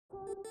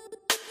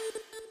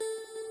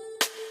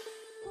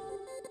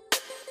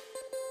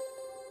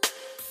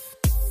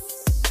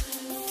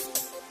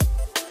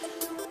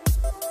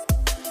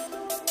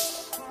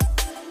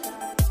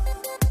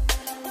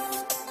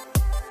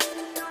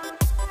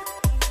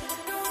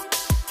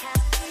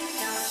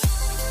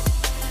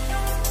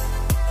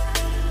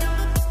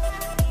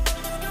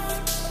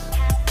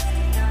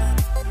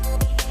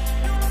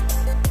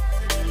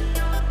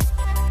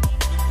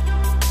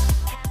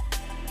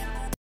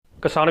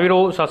किसान वीरो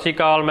सत श्री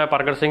अकाल। मैं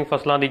प्रगट सिंह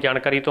फसलों की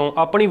जानकारी तो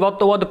अपनी वध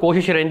तो वध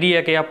कोशिश रहिंदी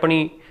है कि अपनी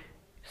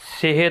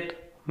सेहत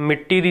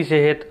मिट्टी की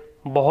सेहत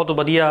बहुत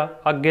वधिया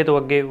अगे तो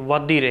अगे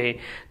वधदी रहे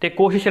तो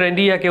कोशिश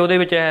रहिंदी है कि उहदे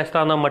विच इस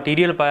तरह का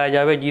मटीरियल पाया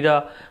जाए जिहदा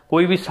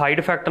कोई भी साइड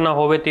इफैक्ट ना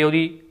होवे ते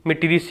उहदी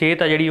मिट्टी की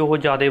सेहत आ जिहड़ी ओह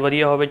ज़्यादा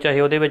वधिया होवे,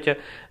 चाहे उहदे विच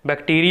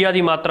बैक्टीरिया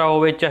की मात्रा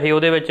होवे, चाहे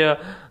उहदे विच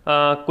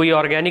कोई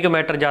ऑर्गैनिक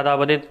मैटर ज़्यादा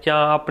वधे, जां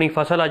अपनी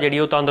फसल आ जिहड़ी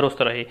ओह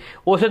तंदुरुस्त रहे।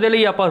 उस दे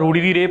लई आपां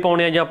रूड़ी दी रेह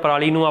पाउने आ जां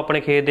पराली नूं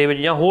अपने खेत दे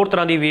विच जां होर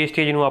तरह की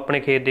वेस्टेज नूं अपने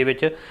खेत दे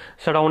विच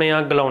सड़ाउने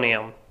आ गलाउने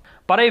आ।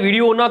 पर यह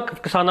वीडियो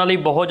उन्होंने किसानों लिए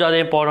बहुत ज़्यादा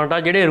इंपोर्टेंट आ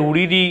जिहड़े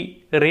रूड़ी की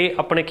रेह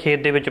अपने खेत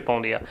दे विच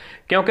पाउंदे आ,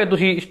 क्योंकि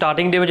तुसीं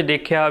स्टार्टिंग दे विच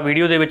देखिया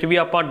वीडियो दे विच भी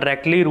आपां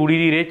डायरैक्टली रूड़ी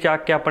की रेह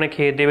चक के अपने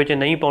खेत दे विच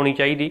नहीं पाउणी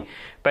चाहीदी।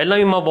 पहलां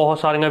भी मैं बहुत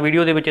सारिया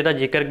वीडियो दे विच इहदा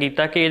जिक्र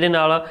किया कि इहदे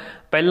नाल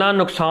पहलां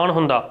नुकसान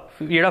हुंदा,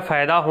 जिहड़ा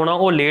फायदा होना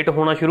वो लेट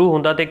होना शुरू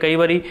हुंदा ते कई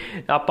वारी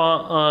आपां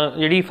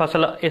जिहड़ी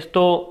फसल इस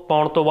तो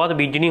पाउण तो बाद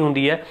बीजनी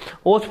हुंदी है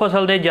उस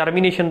फसल दे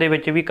जर्मीनेशन दे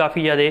विच भी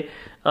काफ़ी ज़्यादा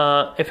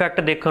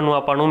इफैक्ट देखण नूं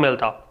आपां नूं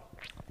मिलदा।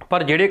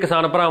 पर जिहड़े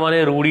किसान भरावां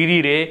ने रूड़ी की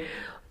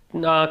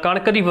रेह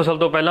कणक की फसल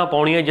तो पहलां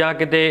पाउणी है जां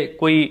किते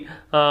कोई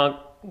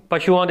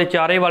पशुओं के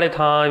चारे वाले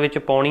थां विच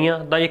पाउणी आ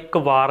तां एक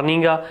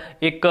वार्निंग आ,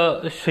 एक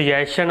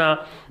सुजैशन आ,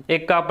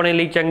 एक अपने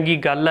लिए चंगी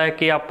गल है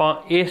कि आपां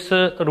इस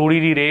रूड़ी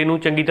की रेह नूं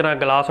चंगी तरह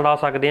गला सड़ा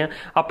सकते हैं।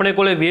 अपने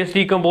कोले वेस्ट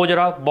डीकंपोजर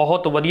आ,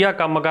 बहुत वधिया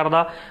काम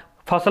करदा।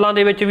 फसलों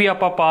के विच भी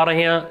आपां पा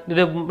रहे हैं,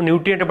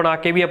 न्यूट्रीएंट बना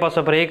के भी आपां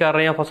स्प्रे कर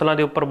रहे हैं, फसलों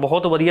के उपर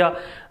बहुत वधिया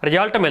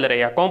रिजल्ट मिल रहे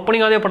हैं।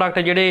 कंपनियों के प्रोडक्ट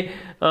जिहड़े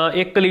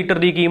 1 लीटर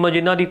की कीमत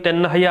जिन्हां दी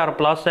 3000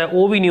 प्लस है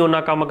वो भी नहीं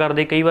उन्ना काम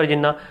करते कई बार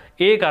जिन्ना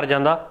ये कर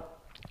जाता।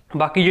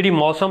 बाकी जिहड़ी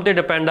मौसम ते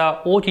डिपेंड आ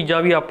वो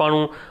चीज़ां भी आपां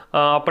नूं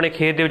अपने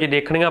खेत दे विच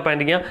देखणियां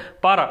पैंदियां।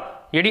 पर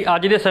जिहड़ी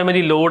अज दे समय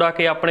की लोड़ आ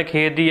कि अपने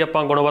खेत की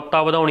आपां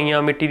गुणवत्ता वधाउणी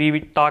आ, मिट्टी की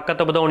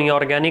ताकत वधाउणी आ,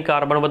 ऑर्गैनिक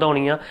कार्बन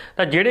वधाउणी आ,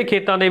 तां जिहड़े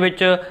खेतां दे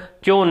विच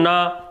झोना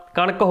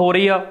कणक हो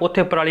रही आ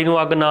उत्थे पराली नूं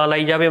अग ना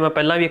लाई जाए। मैं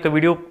पहलां भी एक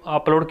वीडियो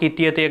अपलोड की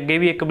है तो अगे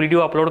भी एक वीडियो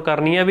अपलोड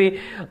करनी है भी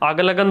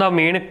अग लगन का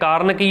मेन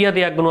कारण की है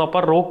तो अग नूं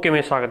आपां रोक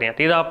किवें सकदे हां,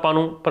 ते इहदा आपां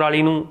नूं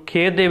पराली नूं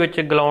खेत दे विच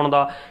गलाउण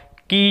दा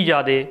की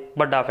ज़्यादा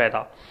वड्डा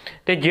फायदा।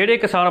 तो जिहड़े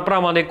किसान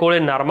भरावां दे कोले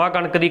नरमा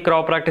कणक की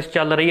क्रॉप प्रैक्टिस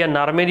चल रही है,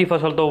 नरमे की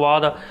फसल तो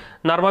बाद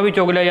नरमा भी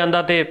चुग लिया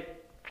जाता तो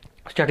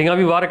छटियां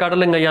भी बाहर कढ़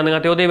लईआं जांदियां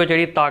ते उहदे विच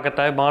जिहड़ी ताकत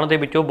है बाण दे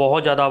विचों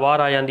बहुत ज़्यादा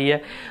बाहर आ जाती है।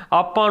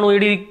 आपां नूं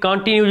जिहड़ी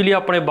कंटीन्यूअसली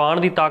अपने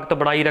बाण की ताकत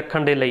बढ़ाई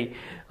रखण दे लई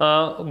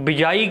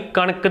बिजाई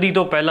कणक दी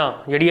तो पहलां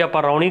जिहड़ी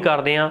आपां रौणी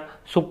करदे आ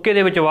सुक्के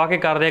दे विच वाह के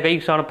करदे आ, कई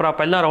किसान भरा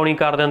पहलां रौणी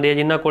कर दिंदे आ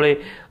जिन्हां कोले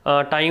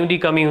टाइम की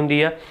कमी हुंदी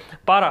है।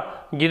 पर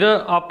ਜਦੋਂ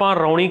ਆਪਾਂ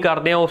ਰੌਣੀ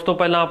ਕਰਦੇ ਆ ਉਸ ਤੋਂ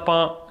ਪਹਿਲਾਂ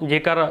ਆਪਾਂ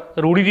ਜੇਕਰ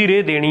ਰੂੜੀ ਦੀ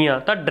ਰੇਹ ਦੇਣੀ ਆ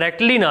ਤਾਂ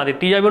ਡਾਇਰੈਕਟਲੀ ਨਾ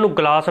ਦਿੱਤੀ ਜਾਵੇ, ਉਹਨੂੰ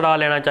ਗਲਾਸ ੜਾ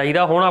ਲੈਣਾ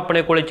ਚਾਹੀਦਾ। ਹੁਣ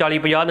ਆਪਣੇ ਕੋਲੇ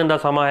 40-50 ਦਿਨ ਦਾ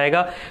ਸਮਾਂ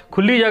ਹੈਗਾ,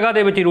 ਖੁੱਲੀ ਜਗ੍ਹਾ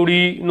ਦੇ ਵਿੱਚ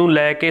ਰੂੜੀ ਨੂੰ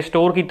ਲੈ ਕੇ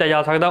ਸਟੋਰ ਕੀਤਾ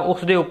ਜਾ ਸਕਦਾ।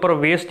 ਉਸ ਦੇ ਉੱਪਰ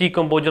ਵੇਸਟ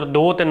ਡੀਕੰਪੋਜ਼ਰ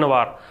 2-3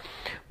 ਵਾਰ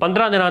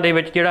 15 ਦਿਨਾਂ ਦੇ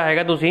ਵਿੱਚ ਜਿਹੜਾ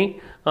ਹੈਗਾ ਤੁਸੀਂ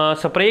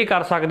ਸਪਰੇਅ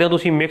ਕਰ ਸਕਦੇ ਹੋ,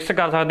 ਤੁਸੀਂ ਮਿਕਸ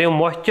ਕਰ ਸਕਦੇ ਹੋ।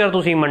 ਮੋਇਸਚਰ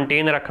ਤੁਸੀਂ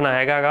ਮੇਨਟੇਨ ਰੱਖਣਾ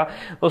ਹੈਗਾ,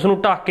 ਉਸ ਨੂੰ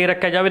ਢੱਕ ਕੇ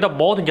ਰੱਖਿਆ ਜਾਵੇ ਤਾਂ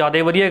ਬਹੁਤ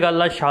ਜ਼ਿਆਦਾ ਵਧੀਆ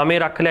ਗੱਲ ਆ, ਛਾਵੇਂ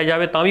ਰੱਖ ਲਿਆ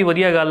ਜਾਵੇ ਤਾਂ ਵੀ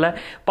ਵਧੀਆ ਗੱਲ ਹੈ।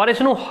 ਪਰ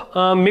ਇਸ ਨੂੰ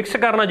ਮਿਕਸ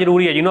ਕਰਨਾ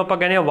ਜ਼ਰੂਰੀ ਹੈ, ਜਿਹਨੂੰ ਆਪਾਂ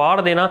ਕਹਿੰਦੇ ਆ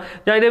ਵਾੜ ਦੇਣਾ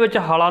ਜਾਂ ਇਹਦੇ ਵਿੱਚ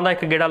ਹਲਾਂ ਦਾ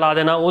ਇੱਕ ਗੇੜਾ ਲਾ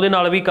ਦੇਣਾ, ਉਹਦੇ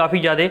ਨਾਲ ਵੀ ਕਾਫੀ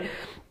ਜ਼ਿਆਦਾ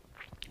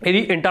ਇਹਦੀ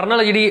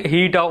ਇੰਟਰਨਲ ਜਿਹੜੀ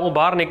ਹੀਟ ਆ ਉਹ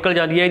ਬਾਹਰ ਨਿਕਲ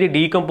ਜਾਂਦੀ ਹੈ। ਇਹਦੀ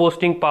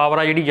ਡੀਕੰਪੋਸਟਿੰਗ ਪਾਵਰ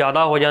ਆ ਜਿਹੜੀ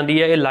ਜ਼ਿਆਦਾ ਹੋ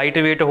ਜਾਂਦੀ ਹੈ, ਇਹ ਲਾਈਟ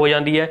ਵੇਟ ਹੋ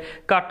ਜਾਂਦੀ ਹੈ।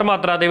 ਘੱਟ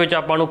ਮਾਤਰਾ ਦੇ ਵਿੱਚ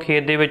ਆਪਾਂ ਨੂੰ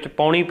ਖੇਤ ਦੇ ਵਿੱਚ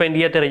ਪਾਉਣੀ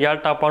ਪੈਂਦੀ ਹੈ ਤੇ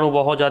ਰਿਜ਼ਲਟ ਆਪਾਂ ਨੂੰ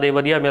ਬਹੁਤ ਜ਼ਿਆਦਾ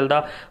ਵਧੀਆ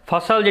ਮਿਲਦਾ।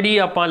 ਫਸਲ ਜਿਹੜੀ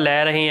ਆਪਾਂ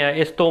ਲੈ ਰਹੇ ਹਾਂ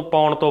ਇਸ ਤੋਂ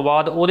ਪਾਉਣ ਤੋਂ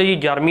ਬਾਅਦ ਉਹਦੇ ਦੀ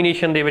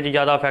ਜਰਮੀਨੇਸ਼ਨ ਦੇ ਵਿੱਚ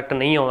ਜ਼ਿਆਦਾ ਇਫੈਕਟ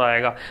ਨਹੀਂ ਆਉਂਦਾ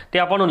ਹੈਗਾ ਤੇ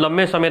ਆਪਾਂ ਨੂੰ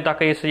ਲੰਮੇ ਸਮੇਂ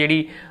ਤੱਕ ਇਸ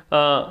ਜਿਹੜੀ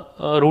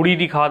ਰੂੜੀ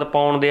ਦੀ ਖਾਦ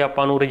ਪਾਉਣ ਦੇ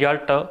ਆਪਾਂ ਨੂੰ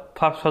ਰਿਜ਼ਲਟ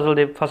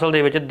ਫਸਲ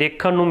ਦੇ ਵਿੱਚ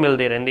ਦੇਖਣ ਨੂੰ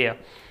ਮਿਲਦੇ ਰਹਿੰਦੇ ਆ।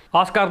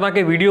 आस करदा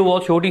कि वीडियो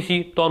बहुत छोटी सी,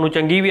 तुहानूं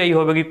चंगी भी आई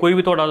होगी। कोई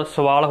भी तुहाडा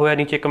सवाल होया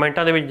नीचे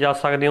कमेंटां दे विच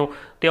दस सकदे हो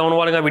ते आउण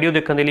वालीआं वीडियो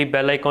देखण दे लई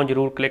बैल आइकन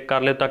जरूर क्लिक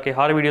कर लिओ ताकि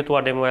हर वीडियो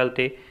तुहाडे मोबाइल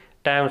ते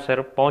टाइम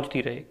सिर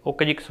पहुँचती रहे।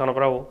 ओके जी किसान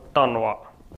भरावो, धन्नवाद।